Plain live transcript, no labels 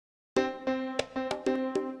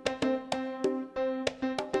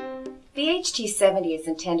The HT70 is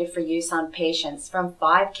intended for use on patients from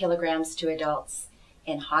 5 kilograms to adults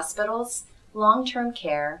in hospitals, long-term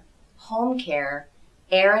care, home care,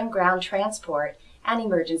 air and ground transport, and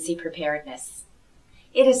emergency preparedness.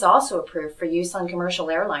 It is also approved for use on commercial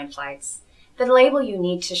airline flights. The label you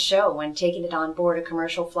need to show when taking it on board a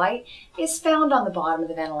commercial flight is found on the bottom of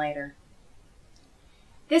the ventilator.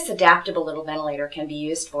 This adaptable little ventilator can be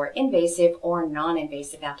used for invasive or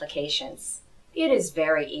non-invasive applications. It is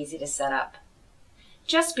very easy to set up.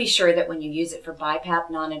 Just be sure that when you use it for BiPAP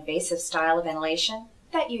non-invasive style of ventilation,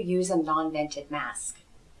 that you use a non-vented mask.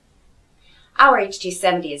 Our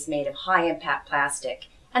HT70 is made of high-impact plastic,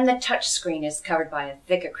 and the touch screen is covered by a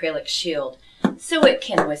thick acrylic shield, so it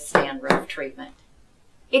can withstand rough treatment.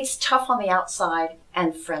 It's tough on the outside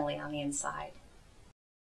and friendly on the inside.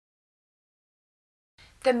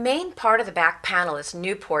 The main part of the back panel is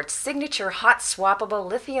Newport's signature hot swappable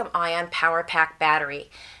lithium-ion power pack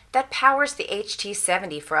battery that powers the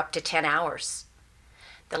HT70 for up to 10 hours.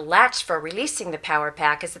 The latch for releasing the power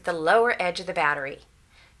pack is at the lower edge of the battery.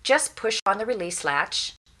 Just push on the release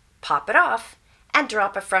latch, pop it off, and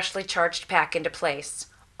drop a freshly charged pack into place,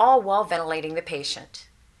 all while ventilating the patient.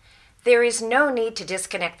 There is no need to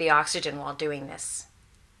disconnect the oxygen while doing this.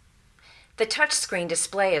 The touchscreen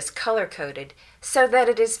display is color-coded so that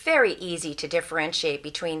it is very easy to differentiate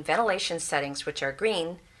between ventilation settings, which are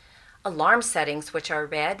green, alarm settings, which are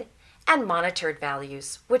red, and monitored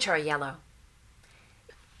values, which are yellow.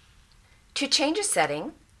 To change a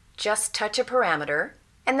setting, just touch a parameter,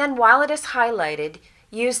 and then while it is highlighted,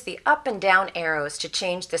 use the up and down arrows to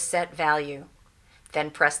change the set value. Then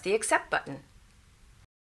press the Accept button.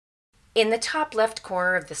 In the top left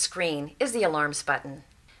corner of the screen is the Alarms button.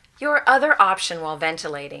 Your other option while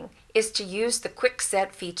ventilating is to use the Quick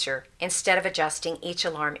Set feature instead of adjusting each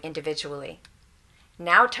alarm individually.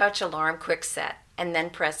 Now touch Alarm Quick Set and then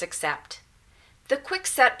press Accept. The Quick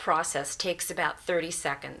Set process takes about 30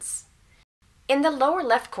 seconds. In the lower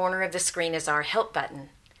left corner of the screen is our Help button.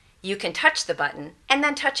 You can touch the button and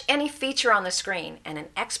then touch any feature on the screen, and an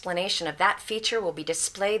explanation of that feature will be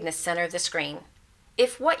displayed in the center of the screen.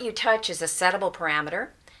 If what you touch is a settable parameter,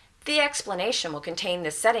 the explanation will contain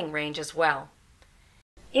the setting range as well.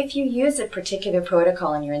 If you use a particular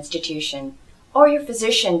protocol in your institution, or your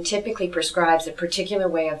physician typically prescribes a particular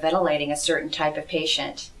way of ventilating a certain type of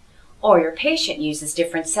patient, or your patient uses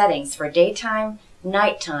different settings for daytime,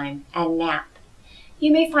 nighttime, and nap,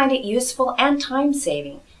 you may find it useful and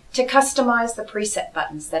time-saving to customize the preset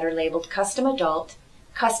buttons that are labeled Custom Adult,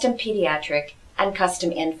 Custom Pediatric, and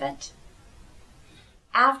Custom Infant.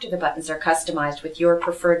 After the buttons are customized with your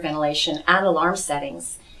preferred ventilation and alarm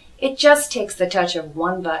settings, it just takes the touch of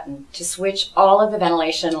one button to switch all of the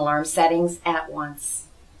ventilation and alarm settings at once.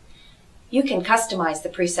 You can customize the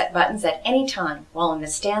preset buttons at any time while in the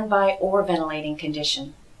standby or ventilating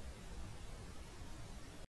condition.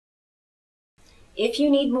 If you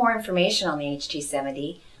need more information on the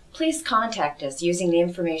HT70, please contact us using the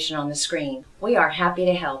information on the screen. We are happy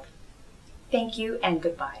to help. Thank you and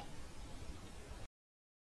goodbye.